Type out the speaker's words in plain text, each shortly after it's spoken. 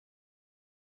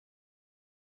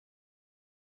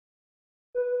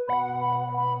Wake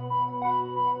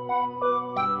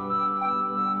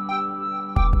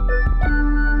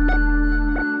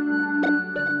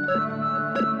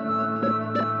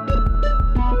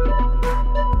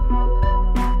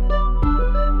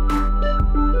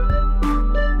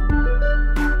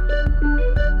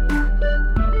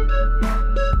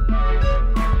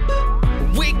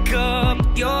up,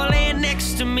 you're laying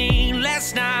next to me.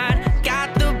 Last night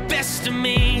got the best of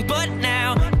me, but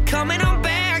now coming on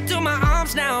back to my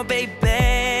arms now, baby.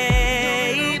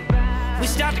 We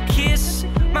start to kiss,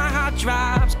 my heart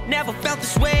drops. Never felt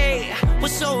this way, we're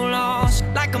so lost.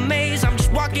 Like a maze, I'm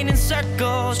just walking in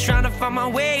circles, trying to find my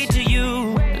way to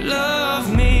you. Love